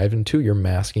 sleep deprived, and 2, you're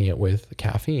masking it with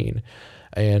caffeine.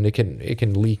 And it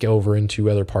can leak over into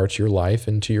other parts of your life,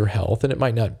 into your health, and it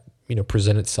might not,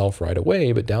 present itself right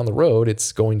away, but down the road,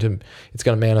 it's going to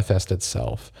manifest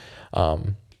itself.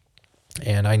 And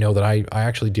I know that I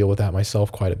actually deal with that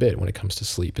myself quite a bit when it comes to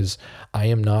sleep. Is I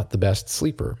am not the best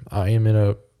sleeper. I am in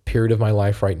a period of my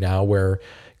life right now where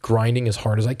grinding as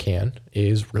hard as I can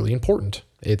is really important.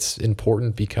 It's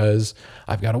important because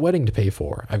I've got a wedding to pay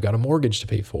for. I've got a mortgage to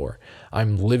pay for.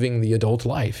 I'm living the adult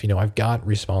life. I've got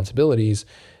responsibilities.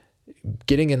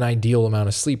 Getting an ideal amount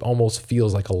of sleep almost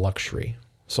feels like a luxury.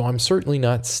 So I'm certainly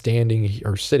not sitting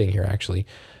here actually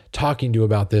talking to you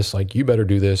about this like, you better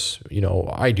do this,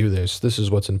 I do this, this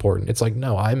is what's important. It's like,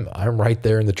 no, I'm right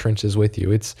there in the trenches with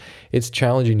you. It's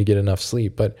challenging to get enough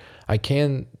sleep, but I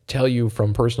can tell you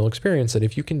from personal experience that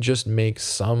if you can just make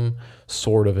some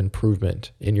sort of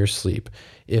improvement in your sleep,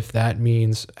 if that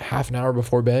means half an hour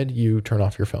before bed, you turn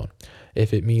off your phone.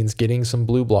 if it means getting some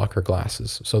blue blocker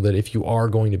glasses so that if you are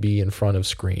going to be in front of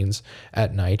screens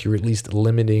at night, you're at least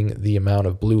limiting the amount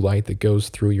of blue light that goes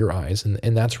through your eyes.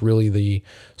 And that's really the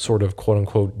sort of quote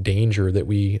unquote danger that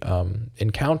we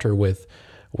encounter with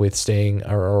staying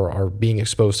or being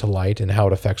exposed to light and how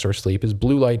it affects our sleep. Is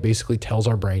blue light basically tells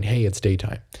our brain, hey, it's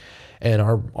daytime. And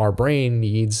our brain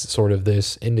needs sort of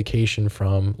this indication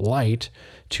from light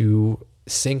to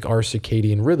sync our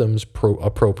circadian rhythms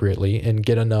appropriately and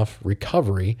get enough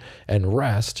recovery and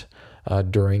rest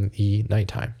during the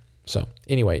nighttime. So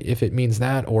anyway, if it means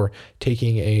that, or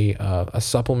taking a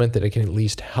supplement that it can at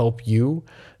least help you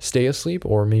stay asleep,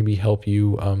 or maybe help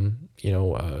you,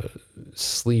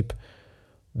 sleep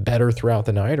better throughout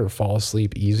the night or fall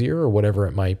asleep easier or whatever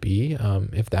it might be,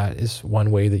 if that is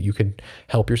one way that you could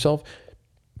help yourself,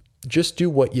 just do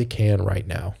what you can right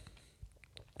now.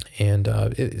 And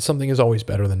something is always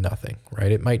better than nothing,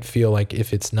 right? It might feel like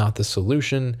if it's not the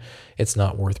solution, it's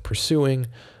not worth pursuing.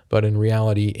 But in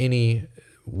reality, any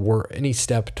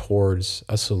step towards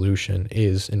a solution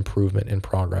is improvement and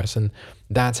progress. And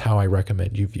that's how I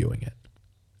recommend you viewing it.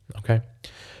 Okay.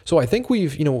 So I think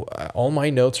we've, all my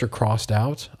notes are crossed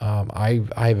out.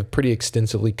 I've pretty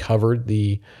extensively covered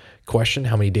the question,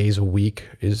 how many days a week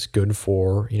is good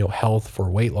for, health, for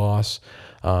weight loss,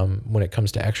 when it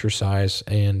comes to exercise.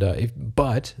 And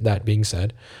but that being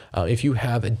said, if you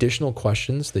have additional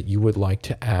questions that you would like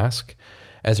to ask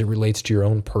as it relates to your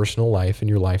own personal life and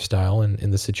your lifestyle and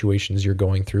the situations you're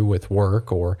going through with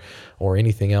work or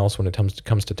anything else when it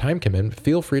comes to time commitment,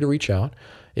 feel free to reach out.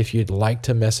 If you'd like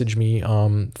to message me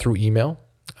through email,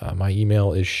 my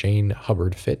email is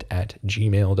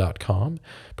shanehubbardfit@gmail.com.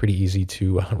 Pretty easy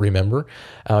to remember.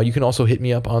 You can also hit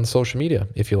me up on social media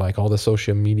if you like. All the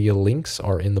social media links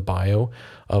are in the bio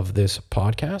of this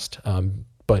podcast.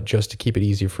 But just to keep it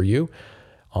easy for you,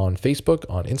 on Facebook,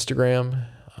 on Instagram,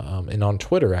 and on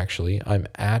Twitter, actually, I'm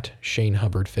at Shane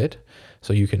Hubbard Fit.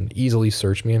 So you can easily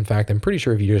search me. In fact, I'm pretty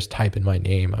sure if you just type in my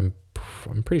name, I'm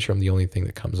pretty sure I'm the only thing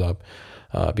that comes up.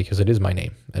 Because it is my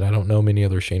name, and I don't know many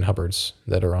other Shane Hubbards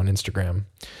that are on Instagram.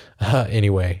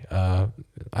 Anyway, I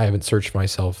haven't searched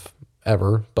myself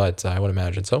ever, but I would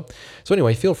imagine so. So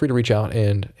anyway, feel free to reach out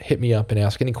and hit me up and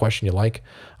ask any question you like.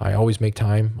 I always make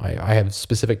time. I have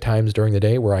specific times during the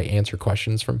day where I answer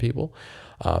questions from people.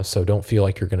 So don't feel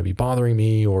like you're going to be bothering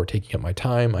me or taking up my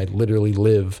time. I literally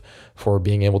live for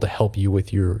being able to help you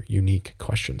with your unique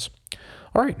questions.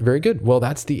 All right, very good. Well,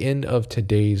 that's the end of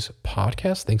today's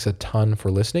podcast. Thanks a ton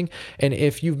for listening. And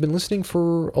if you've been listening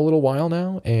for a little while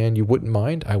now and you wouldn't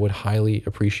mind, I would highly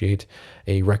appreciate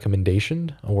a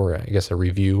recommendation, or I guess a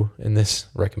review in this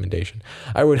recommendation.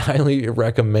 I would highly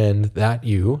recommend that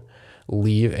you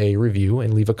leave a review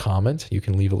and leave a comment. You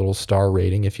can leave a little star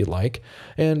rating if you'd like.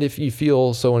 And if you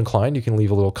feel so inclined, you can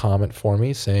leave a little comment for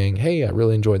me saying, hey, I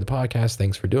really enjoyed the podcast.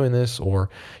 Thanks for doing this. Or,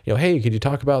 hey, could you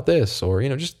talk about this? Or,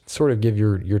 just sort of give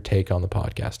your take on the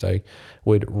podcast. I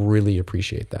would really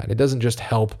appreciate that. It doesn't just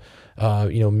help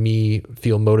me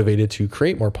feel motivated to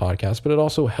create more podcasts, but it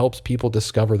also helps people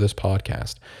discover this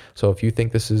podcast. So if you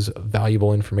think this is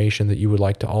valuable information that you would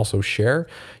like to also share,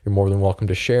 you're more than welcome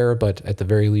to share. But at the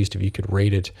very least, if you could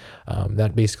rate it,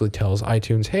 that basically tells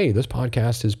iTunes, hey, this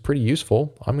podcast is pretty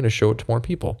useful. I'm going to show it to more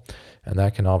people. And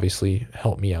that can obviously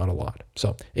help me out a lot.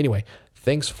 So anyway,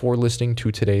 thanks for listening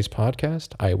to today's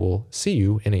podcast. I will see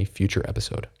you in a future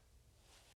episode.